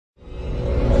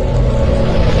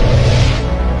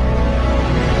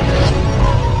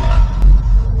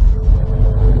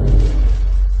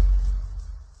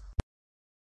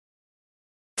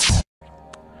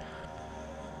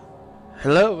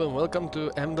Hello and welcome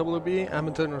to MWB,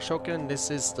 Amateur No Shoken.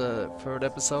 This is the third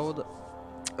episode.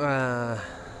 Uh,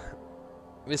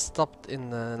 we stopped in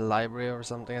the library or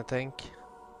something, I think.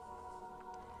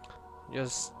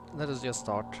 Let us just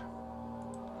start.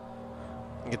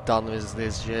 Get done with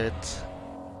this shit.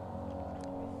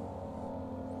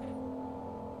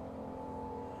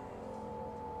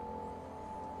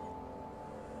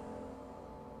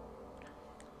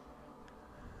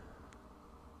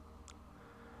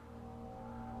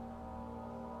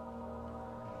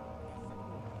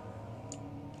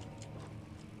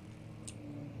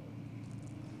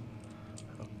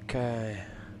 Okay.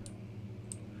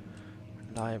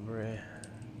 Library.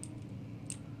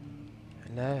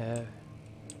 Hello.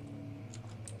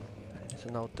 There's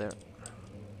a note there.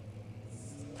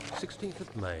 16th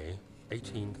of May,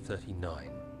 1839.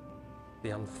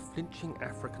 The unflinching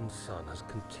African sun has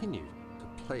continued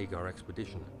to plague our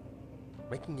expedition,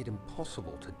 making it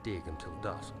impossible to dig until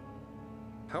dusk.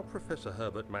 How Professor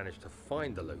Herbert managed to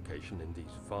find the location in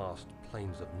these vast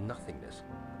plains of nothingness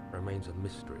remains a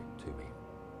mystery to me.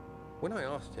 When I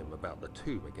asked him about the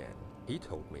tomb again, he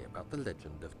told me about the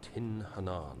legend of Tin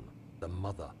Hanan, the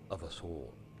mother of us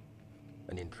all.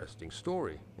 An interesting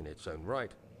story in its own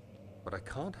right, but I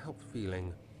can't help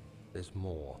feeling there's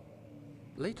more.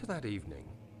 Later that evening,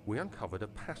 we uncovered a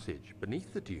passage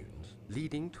beneath the dunes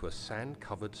leading to a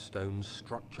sand-covered stone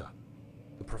structure.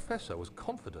 The professor was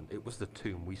confident it was the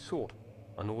tomb we sought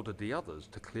and ordered the others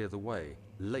to clear the way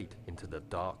late into the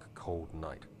dark, cold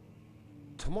night.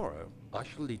 Tomorrow, I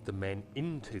shall lead the men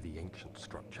into the ancient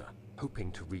structure,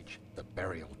 hoping to reach the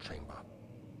burial chamber.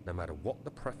 No matter what the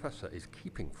professor is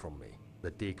keeping from me, the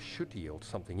dig should yield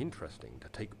something interesting to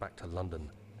take back to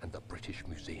London and the British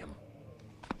Museum.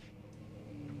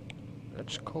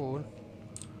 That's cool.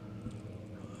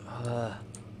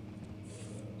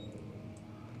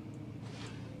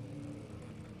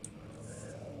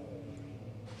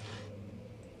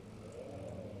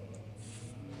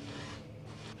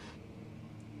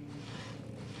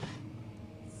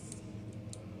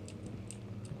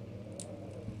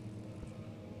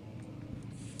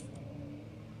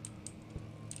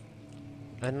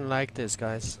 I don't like this,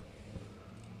 guys.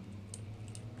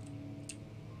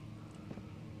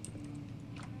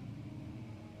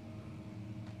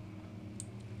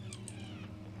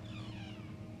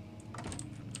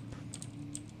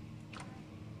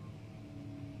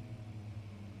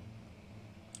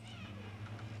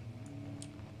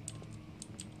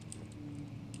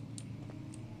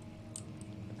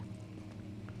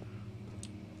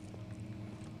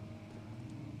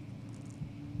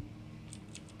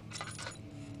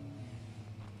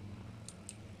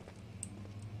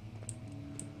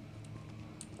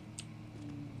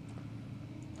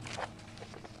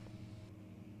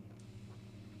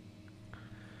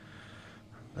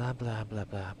 Blah blah blah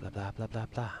blah blah blah blah blah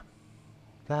blah.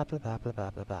 Blah blah blah blah blah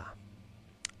blah blah.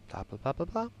 Blah blah blah blah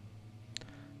blah.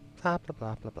 Blah blah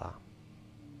blah blah blah.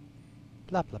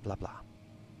 Blah blah blah blah.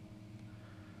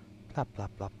 Blah blah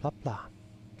blah blah blah.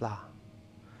 Blah.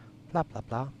 Blah blah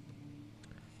blah.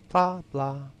 Blah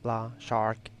blah blah.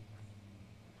 Shark.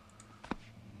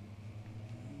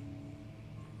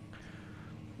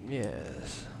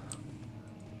 Yes.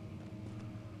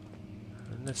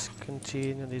 And let's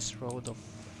continue this road of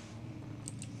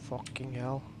fucking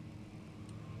hell.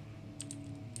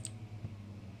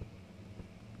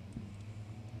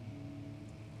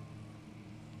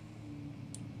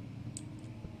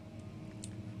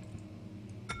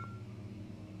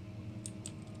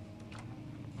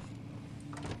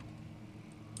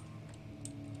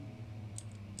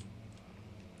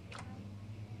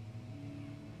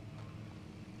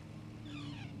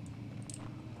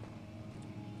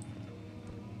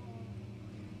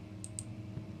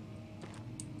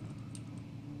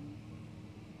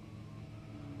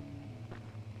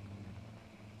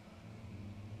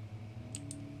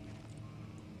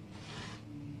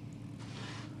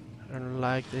 I don't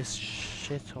like this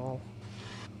shit all.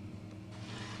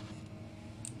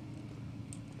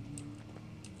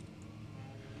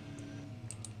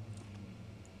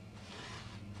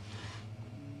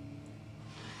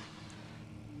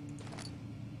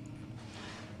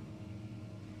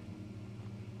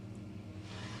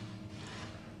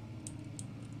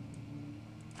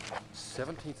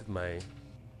 '17th of May,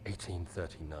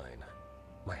 1839.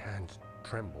 My hands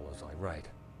tremble as I write.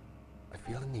 I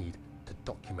feel a need to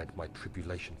document my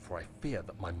tribulation, for I fear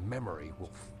that my memory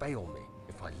will fail me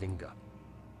if I linger.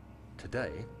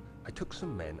 Today, I took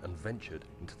some men and ventured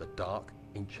into the dark,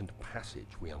 ancient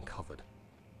passage we uncovered.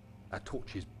 Our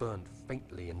torches burned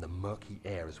faintly in the murky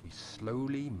air as we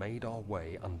slowly made our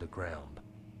way underground.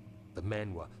 The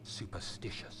men were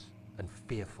superstitious and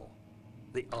fearful.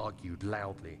 They argued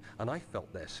loudly, and I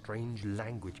felt their strange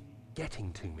language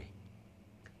getting to me.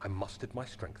 I mustered my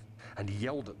strength and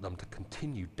yelled at them to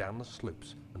continue down the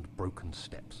slopes and broken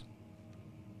steps.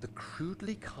 The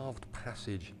crudely carved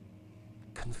passage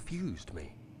confused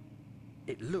me.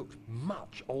 It looked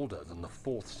much older than the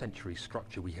 4th century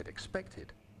structure we had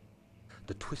expected.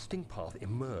 The twisting path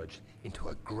emerged into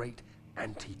a great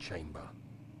antechamber.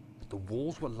 The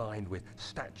walls were lined with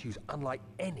statues unlike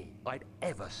any I'd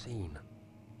ever seen.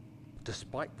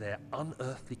 Despite their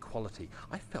unearthly quality,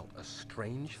 I felt a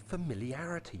strange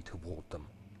familiarity toward them,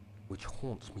 which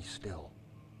haunts me still.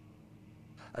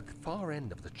 At the far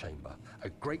end of the chamber, a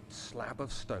great slab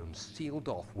of stone sealed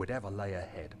off whatever lay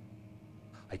ahead.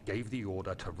 I gave the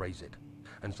order to raise it,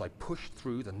 and as I pushed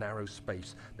through the narrow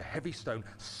space, the heavy stone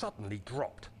suddenly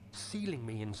dropped, sealing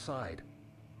me inside.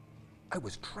 I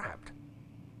was trapped.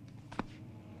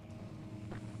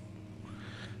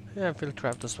 Yeah, I feel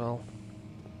trapped as well.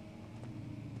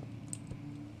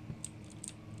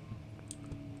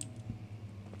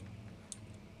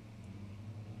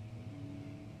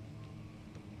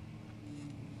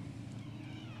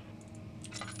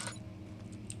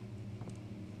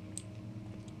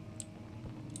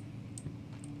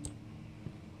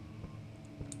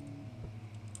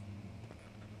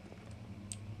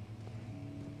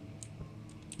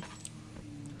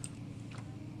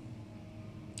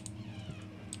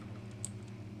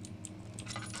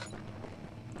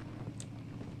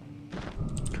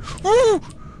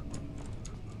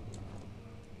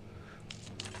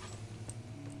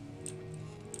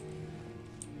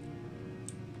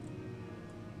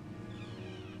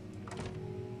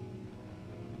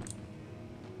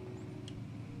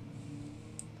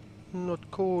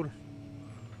 Not cool.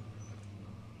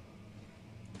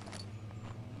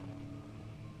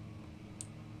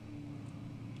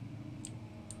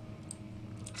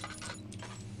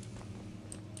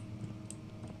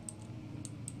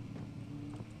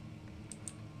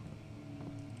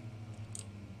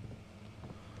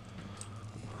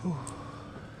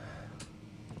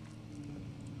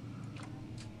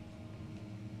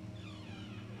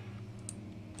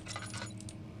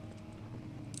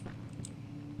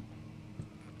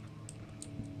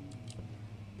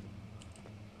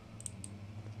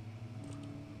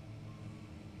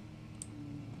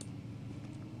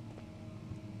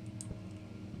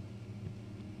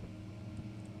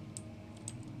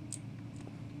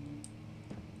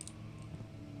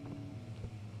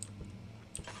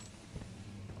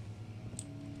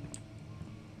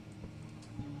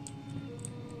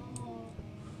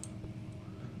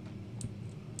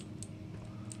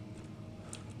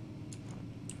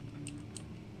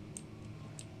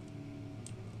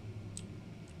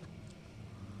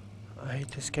 I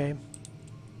hate this game.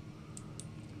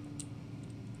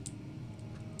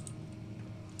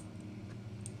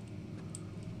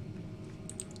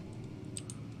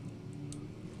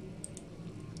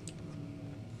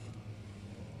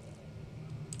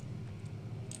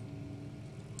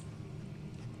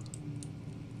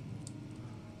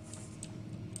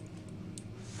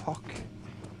 Fuck.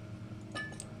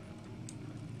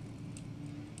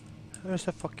 Where's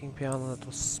the fucking piano that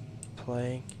was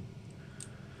playing?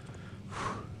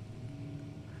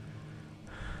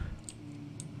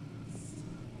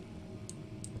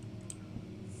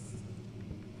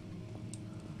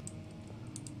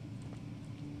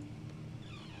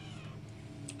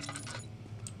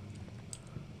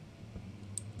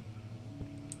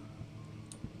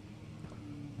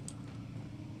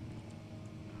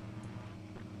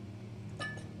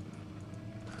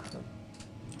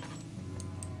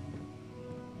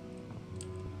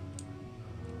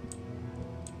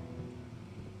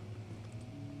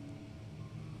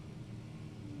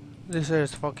 This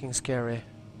is fucking scary.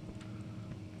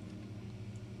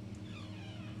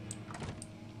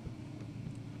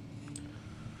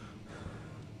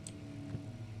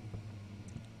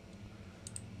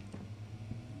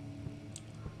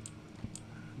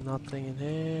 Nothing in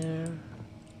here.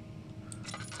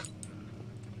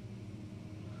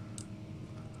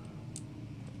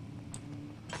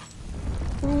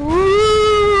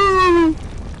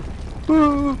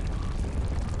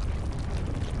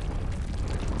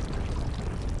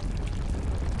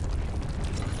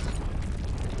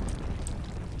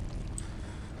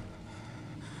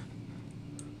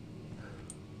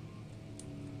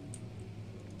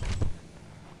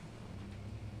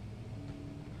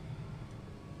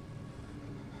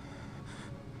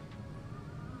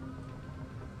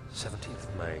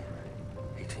 May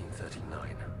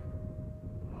 1839.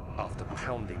 After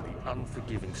pounding the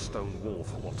unforgiving stone wall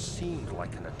for what seemed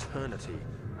like an eternity,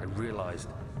 I realized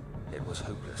it was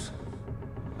hopeless.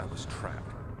 I was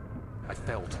trapped. I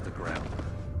fell to the ground,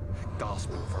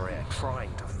 gasping for air,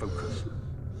 trying to focus.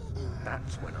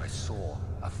 That's when I saw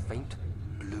a faint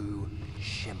blue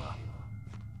shimmer.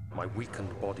 My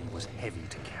weakened body was heavy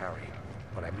to carry,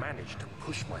 but I managed to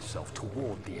push myself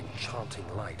toward the enchanting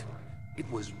light. It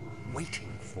was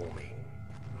waiting for me.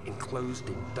 Enclosed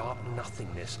in dark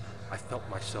nothingness, I felt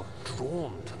myself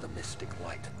drawn to the mystic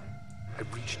light. I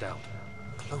reached out,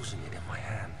 closing it in my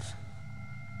hands.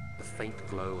 The faint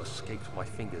glow escaped my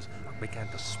fingers and began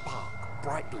to spark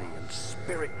brightly and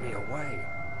spirit me away,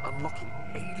 unlocking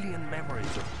alien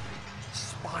memories of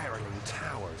spiraling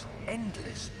towers,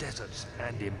 endless deserts,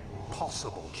 and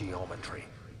impossible geometry.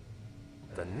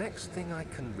 The next thing I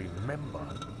can remember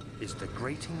is the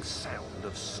grating sound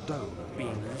of stone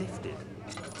being lifted,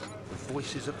 the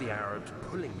voices of the Arabs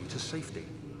pulling me to safety,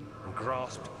 and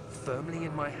grasped firmly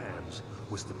in my hands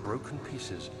was the broken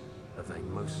pieces of a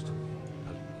most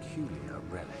peculiar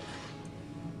relic.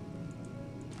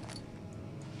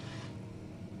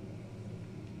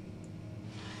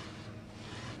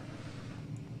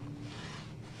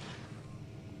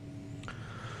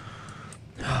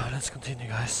 Let's continue,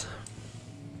 guys.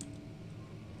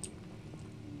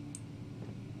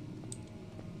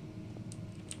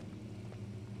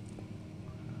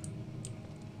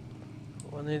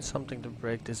 I need something to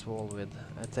break this wall with,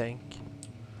 I think.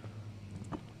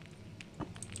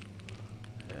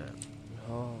 Yeah.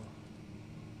 Oh.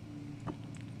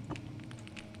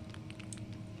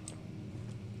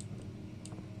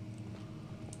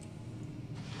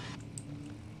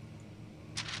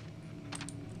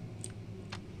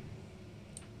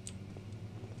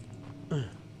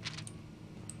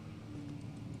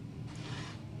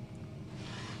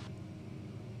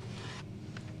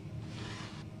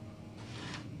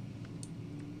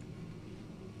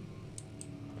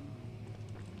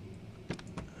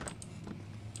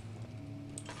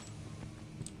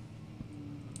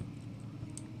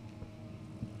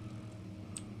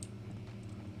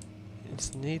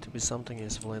 It needs to be something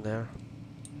useful in there.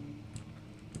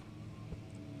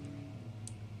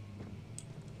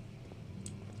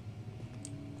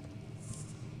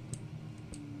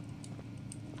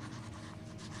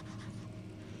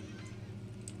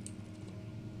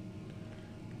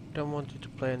 Don't want you to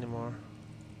play anymore.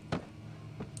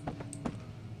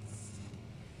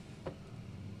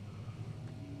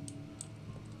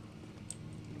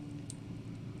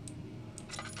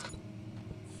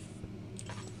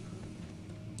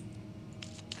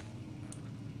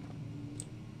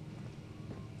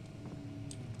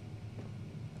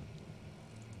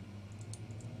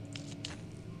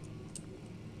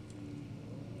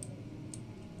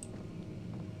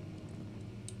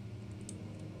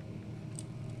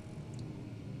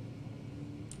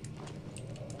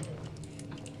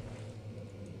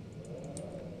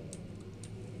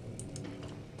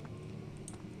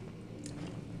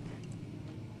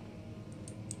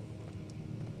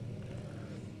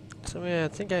 So yeah, I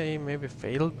think I maybe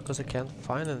failed because I can't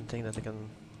find anything that I can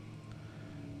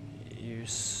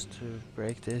use to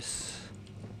break this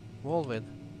wall with.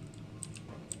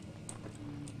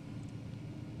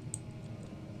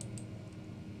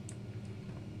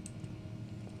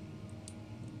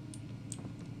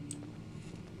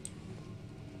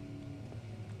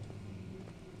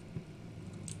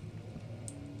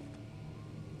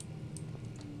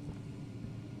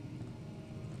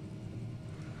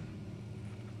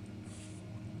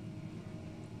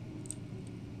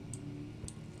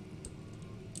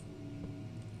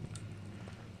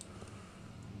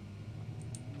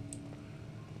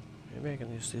 Maybe I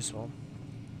can use this one.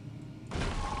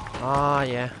 Ah,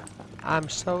 yeah. I'm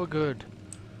so good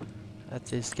at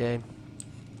this game.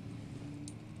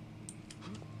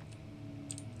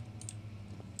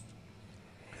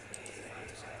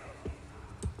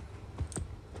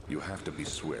 You have to be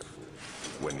swift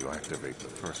when you activate the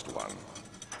first one.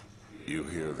 You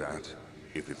hear that?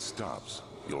 If it stops,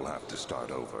 you'll have to start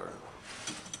over.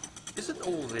 Isn't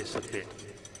all this a bit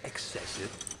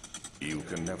excessive? You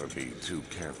can never be too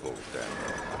careful,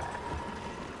 Daniel.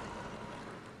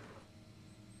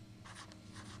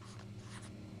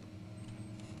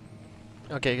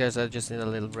 Okay guys, I just need a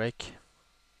little break.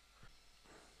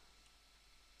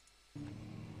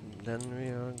 Then we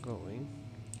are going.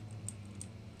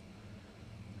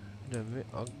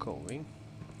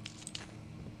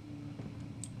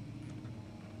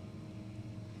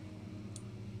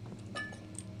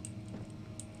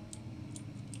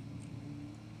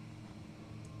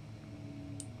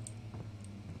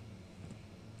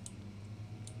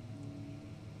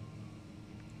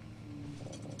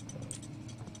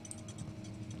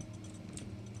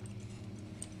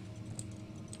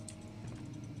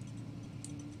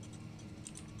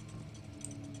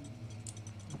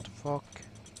 Fuck.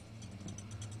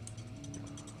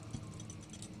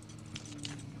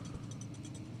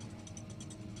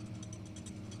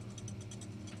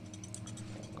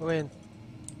 Go in.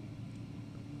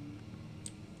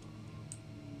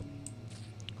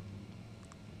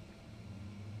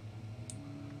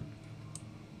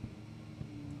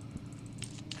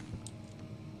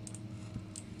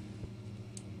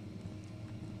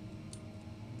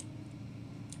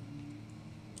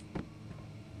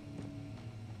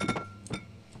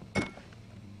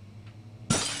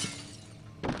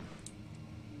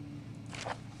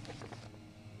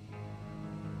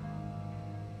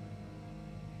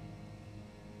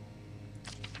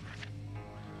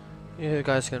 You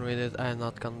guys can read it, I'm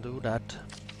not gonna do that.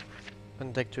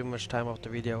 Gonna take too much time off the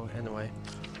video anyway.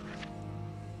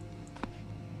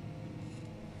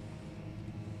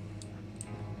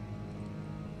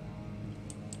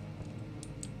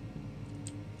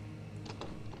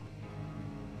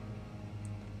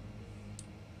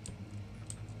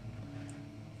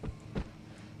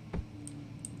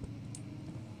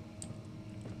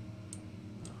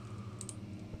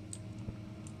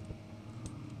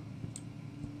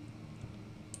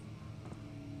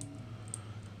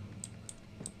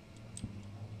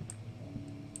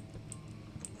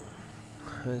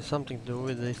 Has something to do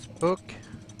with this book,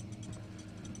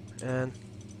 and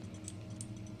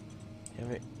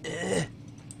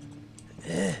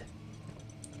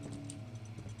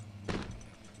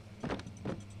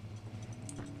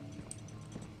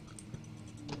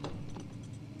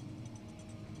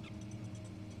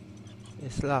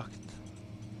it's locked.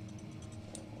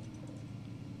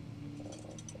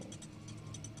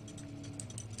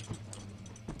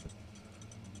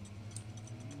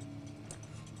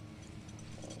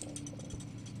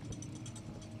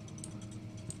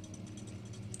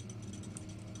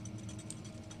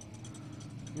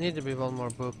 Need to be one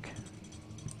more book.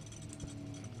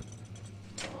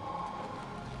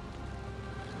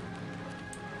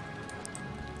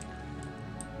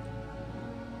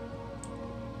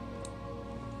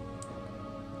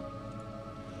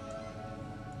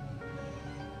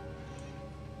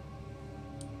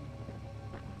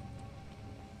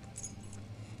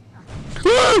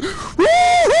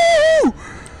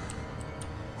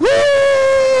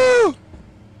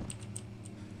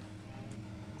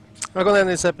 I'm gonna end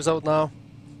this episode now.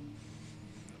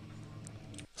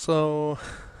 So,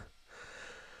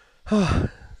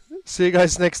 see you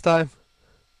guys next time.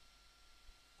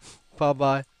 Bye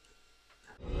bye.